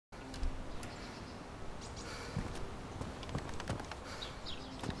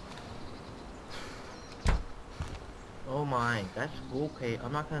mind. That's okay.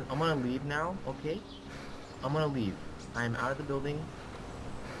 I'm gonna leave now, okay? I'm gonna leave. I'm out of the building.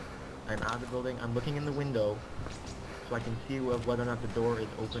 I'm looking in the window so I can see whether or not the door is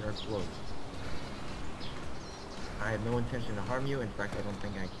open or closed. I have no intention to harm you. In fact, I don't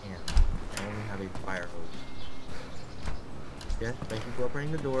think I can. I only have a fire hose. Yes, thank you for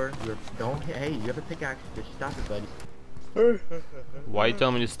opening the door. Hey, you have a pickaxe. Just stop it, buddy. Why you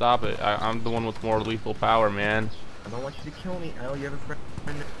telling me to stop it? I'm the one with more lethal power, man. I don't want you to kill me. I know you have a friend.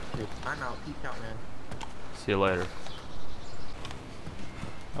 I'm out. Peace out, man. See you later.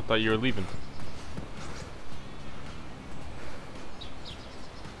 I thought you were leaving.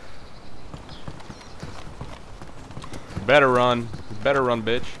 You better run. You better run,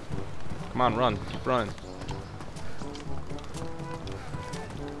 bitch. Come on, run. Keep running.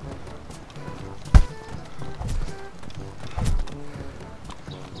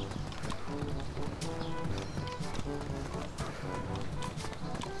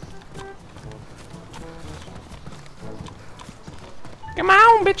 Come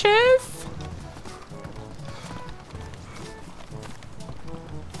on, bitches!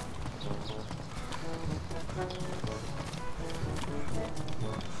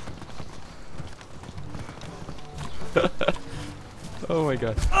 Oh my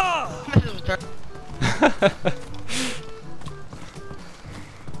god. Oh!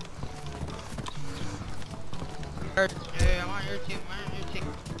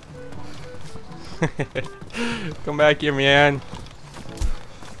 Come back here, man.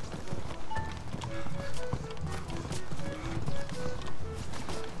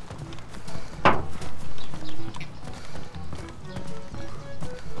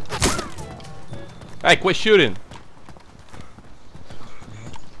 Hey, quit shooting!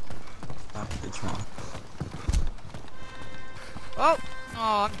 Oh!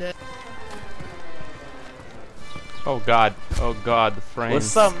 Oh, I'm dead. Oh god, the frames.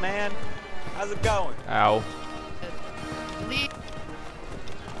 What's up, man? How's it going? Ow.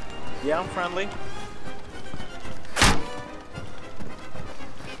 Yeah, I'm friendly.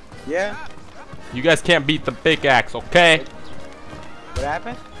 Yeah? You guys can't beat the pickaxe, okay? What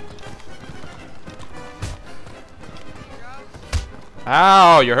happened?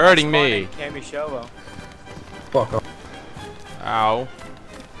 Ow, you're hurting me. Cammy Shovo. Fuck off. Ow.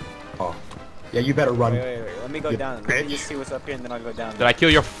 Oh. Yeah, you better run. Wait. Let me go down. Let me just see what's up here and then I'll go down. Did I kill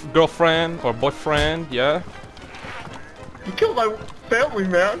your girlfriend or boyfriend? Yeah? You killed my family,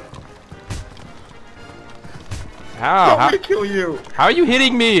 man. How? I'm gonna kill you. How are you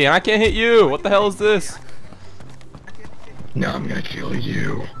hitting me and I can't hit you? What the hell is this? Now I'm gonna kill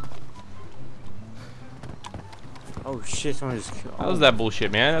you. Oh shit, someone just killed. How was that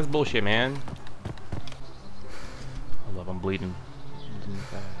bullshit, man? That's bullshit, man. I love I'm bleeding.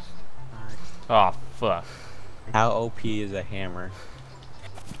 Oh, fuck. How OP is a hammer?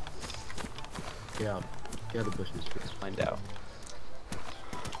 Get out of the bushes. Find out.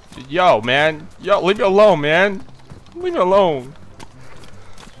 Yo, man. Yo, leave me alone, man. Leave me alone.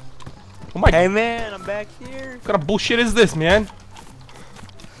 Oh my. Hey, man, I'm back here. What kind of bullshit is this, man?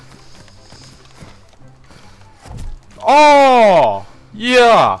 Oh!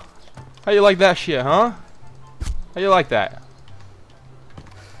 Yeah! How you like that shit, huh? How you like that?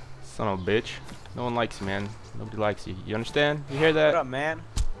 Son of a bitch. No one likes you, man. Nobody likes you. You understand? You hear that? What up, man?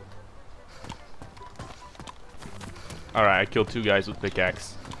 Alright, I killed 2 guys with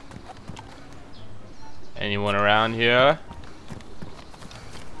pickaxe. Anyone around here?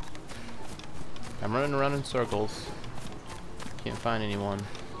 I'm running around in circles. Can't find anyone.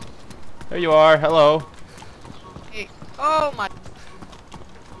 There you are. Hello. Hey. Oh my.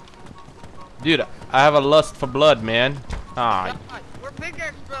 Dude, I have a lust for blood, man. Ah. God, we're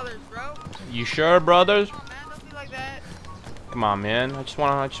pickaxe brothers, bro. You sure, brothers? Come on, man. Don't be like that. Come on, man. I just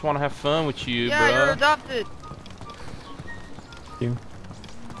wanna have fun with you, Yeah, bro. you're adopted. You.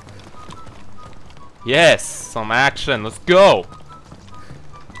 Yes, some action. Let's go.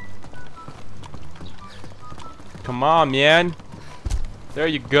 Come on, man. There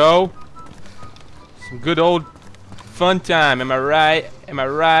you go. Some good old fun time. Am I right? Am I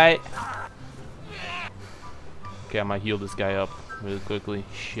right? Okay, I might heal this guy up really quickly.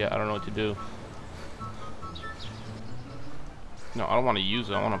 Shit, I don't know what to do. No, I don't want to use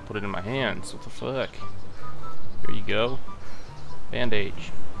it. I want to put it in my hands. What the fuck? There you go.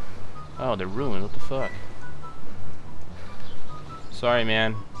 Bandage. Oh, they're ruined. What the fuck? Sorry,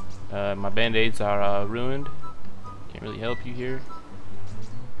 man. My band-aids are ruined. Can't really help you here.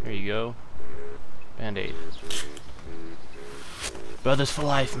 There you go. Band-aid. Brothers for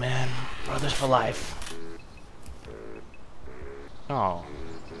life, man. Brothers for life. Oh.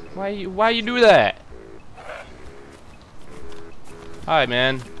 Why you do that? Hi,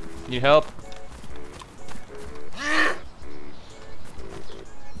 man. Need help?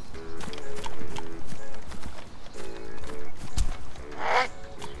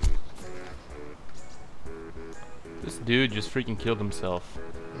 This dude just freaking killed himself.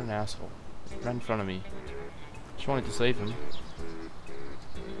 What an asshole. Right in front of me. Just wanted to save him.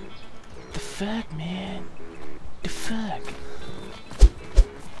 The fuck, man? The fuck?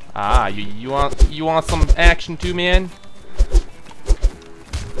 Ah, you want some action too, man?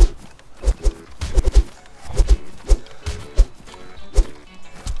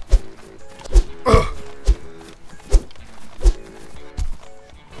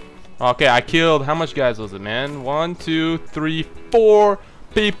 Okay, I killed, how much guys was it, man? 1, 2, 3, 4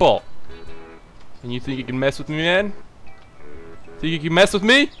 people. And you think you can mess with me, man? Think you can mess with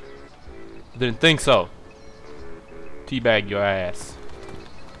me? Didn't think so. Teabag your ass.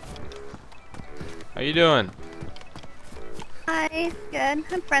 How you doing? Hi, good.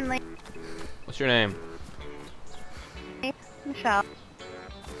 I'm friendly. What's your name? Michelle.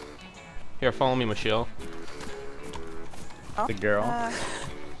 Here, follow me, Michelle. The girl.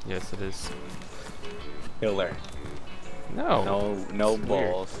 Yes, it is. Killer. No. No It's weird.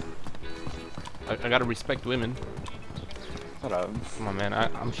 balls. I gotta respect women. Shut up. Come on, man.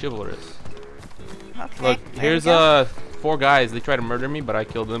 I'm chivalrous. Okay. Look, there here's we go. 4 guys. They tried to murder me, but I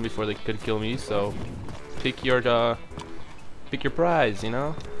killed them before they could kill me. So, pick your prize. You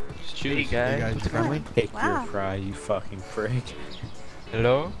know, just choose. You guys friendly? Take Wow. your fry, you fucking prick.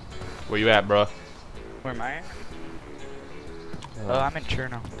 Hello? Where you at, bro? Where am I at? Oh, I'm in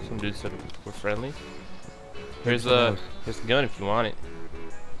Cherno. Some dude said we're friendly. Here's Who's here's the gun if you want it.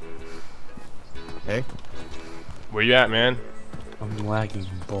 Okay. Where you at, man? I'm lagging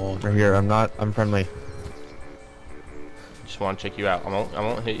balls. Right here. I'm friendly. Just want to check you out. I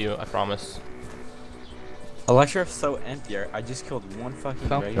won't hit you. I promise. Electro's so empty. I just killed one fucking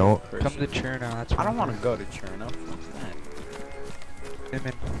Come- regular Don't- person. Come to Cherno, that's I don't want to go to Cherno. Fuck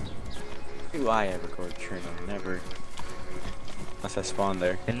that. to. Do I ever go to Cherno? Never. Unless I spawn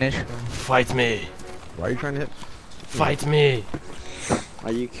there. Initial. Fight me. Why are you trying to hit? Fight me.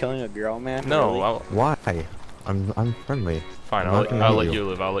 Are you killing a girl, man? No. Really? Why? I'm friendly. Fine. I'm I'll not gonna let hit you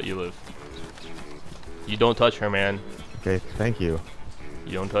live. I'll let you live. You don't touch her, man. Okay. Thank you.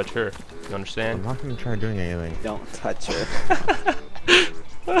 You don't touch her. You I'm understand? not gonna try doing anything. Don't touch her.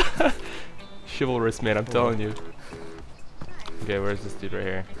 Chivalrous, man. I'm telling you. Okay, where's this dude right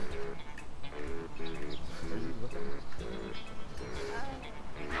here?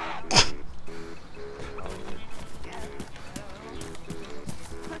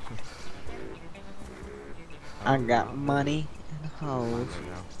 I got money and hoes.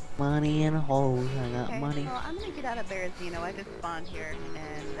 Money and hoes. I got Okay, money. so I'm gonna get out of Berezino. I just spawned here,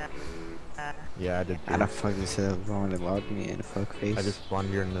 and Yeah, I did. How the fuck is it wrong to log me in? Fuck face. I just spawned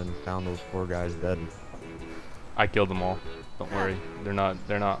here and then found those 4 guys dead. I killed them all. Don't worry. They're not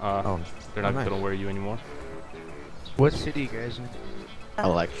Oh, not nice. gonna worry you anymore. What city you guys in?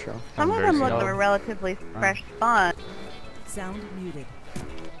 Electro. some I'm of very them look sorry. a relatively fresh spawn. Sound muted.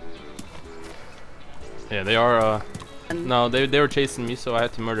 Yeah, they are. And No, they were chasing me, so I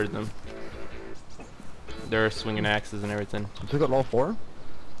had to murder them. They're swinging axes and everything. You took out all 4?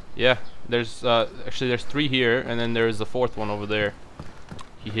 Yeah, there's actually there's 3 here, and then there's the 4th one over there.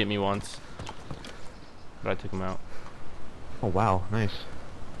 He hit me once, but I took him out. Oh wow, nice.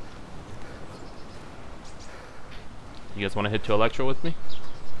 You guys want to hit to Electro with me?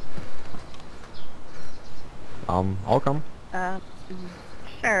 I'll come.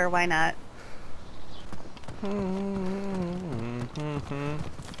 sure, why not?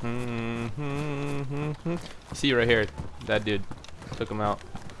 See right here, that dude took him out.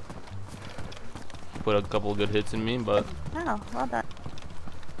 Put a couple good hits in me, but Oh, well done.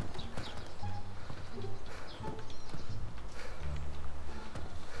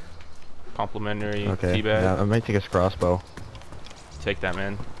 complimentary Okay. teabag. Yeah, I might take his crossbow. Take that,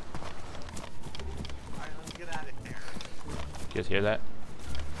 man. You guys hear that?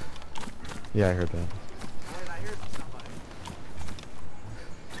 Yeah, I heard that.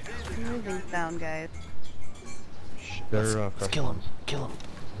 Moving sound, guys. They're Let's kill him. Kill him.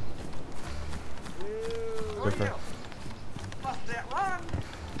 They're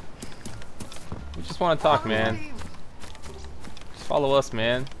We just want to talk, man. Just follow us,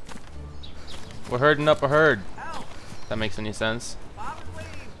 man. We're herding up a herd. If that makes any sense.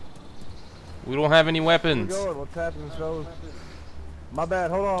 We don't have any weapons. What's happening, fellas? My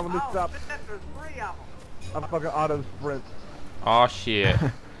bad. Hold on. Let me stop. I'm fucking auto sprint. Aw, shit.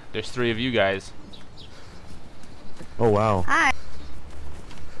 There's 3 of you guys. Oh wow. Hi.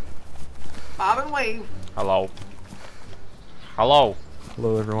 Bob and wave. Hello. Hello.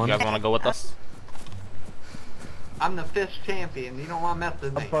 Hello, You everyone. guys want to go with us? I'm the fish champion. You don't want to mess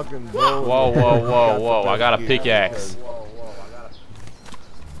with I'm me. fucking Whoa, whoa, whoa! I got a pickaxe.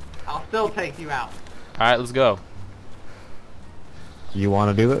 I'll still take you out. All right, let's go. You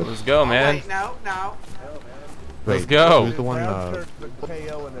want to do this? Let's go, Oh, man. wait, no. Let's Wait, go. Who's the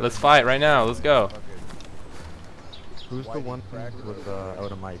one? Let's fight right now. Let's go. Who's the one with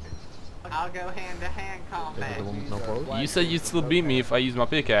out of mic? I'll go hand-to-hand Is combat. it the one with no clothes? You said you'd still beat me if I use my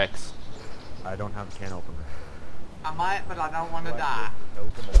pickaxe. I don't have a can opener. I might, but I don't want to die.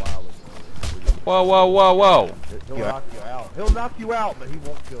 Whoa, whoa, whoa, whoa! He'll knock you out. He'll knock you out, but he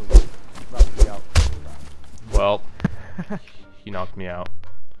won't kill you. He'll knock you out. Well, he knocked me out.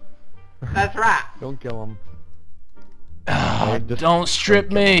 That's right. Don't kill him. Don't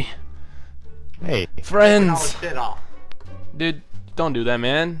strip me, Hey, Taking all friends. the shit off. Dude, don't do that,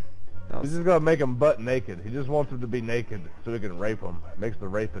 man. He's just gonna make him butt naked. He just wants him to be naked so he can rape him. Makes the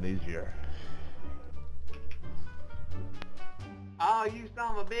raping easier. Oh, you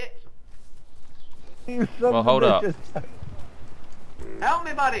son of a bitch. You son Well, of a hold up. bitches. Help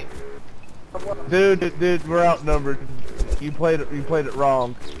me, buddy. Dude, we're outnumbered. You played it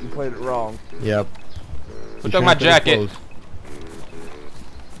wrong. You played it wrong. yep. Who took my jacket?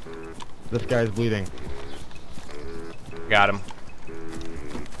 This guy's bleeding. Got him.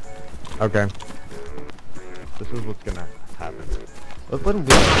 Okay. This is what's gonna happen. Let's let him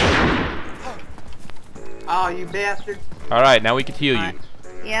bleed. Oh, you bastard. All right, now we can heal you.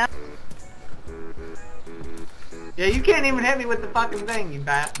 Yeah. Yeah, you can't even hit me with the fucking thing, you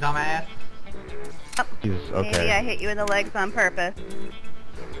dumbass. He's okay. Maybe I hit you in the legs on purpose.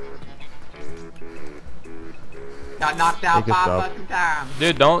 Got knocked out Take his 5 stuff. fucking times.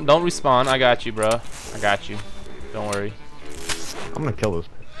 Dude, don't respawn. I got you, bro. I got you. Don't worry. I'm gonna kill this.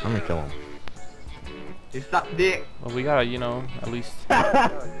 I'm gonna kill him. You suck dick. Well, we gotta, you know, at least.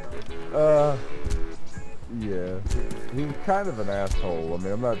 Yeah. He was kind of an asshole. I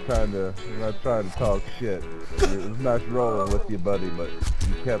mean, I'm not trying to talk shit. It was nice rolling with you, buddy, but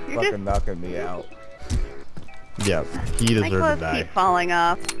you kept You're fucking just- knocking me out. Yeah, he My deserves to clothes die. keep falling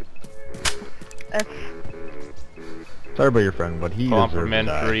off. Sorry about your friend, but he deserves to die.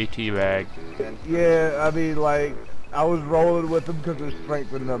 Complimentary teabag. Yeah, I mean, like, I was rolling with him because of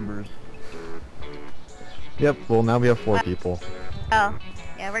strength in numbers. Yep. Well, now we have 4 people. Oh,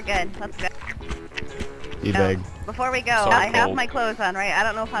 yeah, we're good. Let's go. Teabag. Before we go, So I have cold. my clothes on, right? I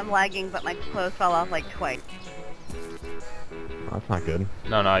don't know if I'm lagging, but my clothes fell off like twice. Oh, that's not good.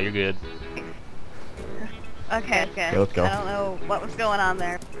 No, you're good. Okay, good. Okay, let's go. I don't know what was going on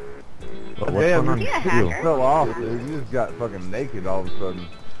there. What's Damn, going on you a with you? hacker? Fell off, dude. You just got fucking naked all of a sudden.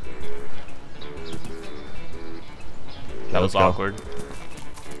 That was Let's go. awkward.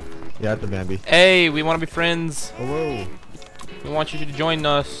 Yeah, it's a Bambi. Hey, we want to be friends. Hello. We want you to join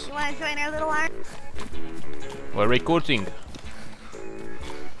us. You want to join our little army? We're recruiting.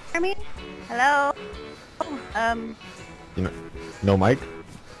 Hello? You know, no mic?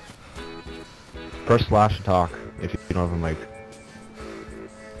 Press slash to talk if you don't have a mic.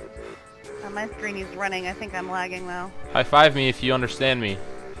 My screen is running. I think I'm lagging though. High five me if you understand me.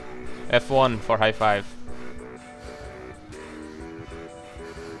 F1 for high five.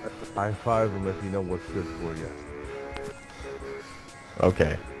 High five unless you know what's good for you.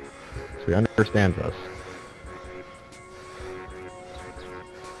 Okay. So he understands us.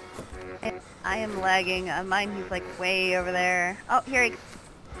 I am lagging. Mine, he's like way over there. Oh, here he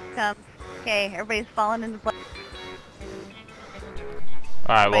comes. Okay, everybody's falling into place.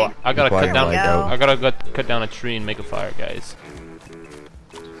 All right, well, I gotta Fire cut down. like out. I gotta cut down a tree and make a fire, guys.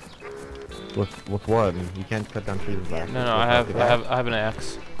 With what? You can't cut down trees with that. No, I have an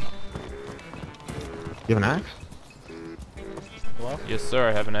axe. You have an axe? Yes, sir,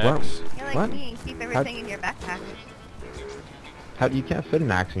 I have an Wow. axe. You're like What? me and keep everything in your backpack. How you can't fit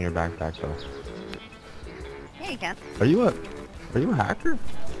an axe in your backpack though? Yeah, you can. Are you a hacker?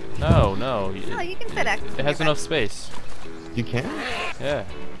 No. No, you can fit X. It has enough space. You can? Yeah.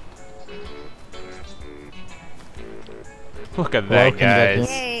 Look at Well, that, can you guys guys.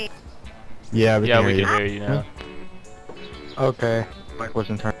 Yay. Yeah, we Yeah, can we hear can you. hear you now. Okay. Mic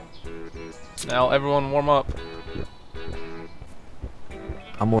wasn't turned. Now everyone warm up.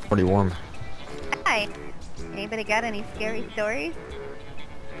 I'm already warm. Hi. Anybody got any scary stories?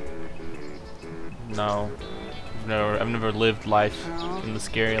 No. I've never lived life No. in the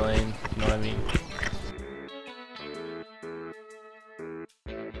scary lane. You know what I mean?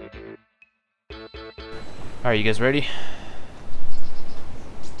 Alright, you guys ready?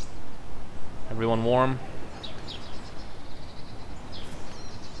 Everyone warm?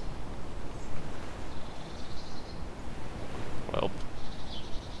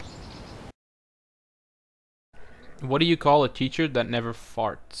 What do you call a teacher that never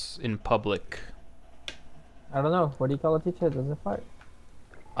farts in public? I don't know. What do you call a teacher that doesn't fart?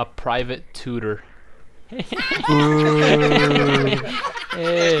 A private tutor.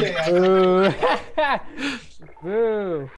 Hey. Boo. Boo.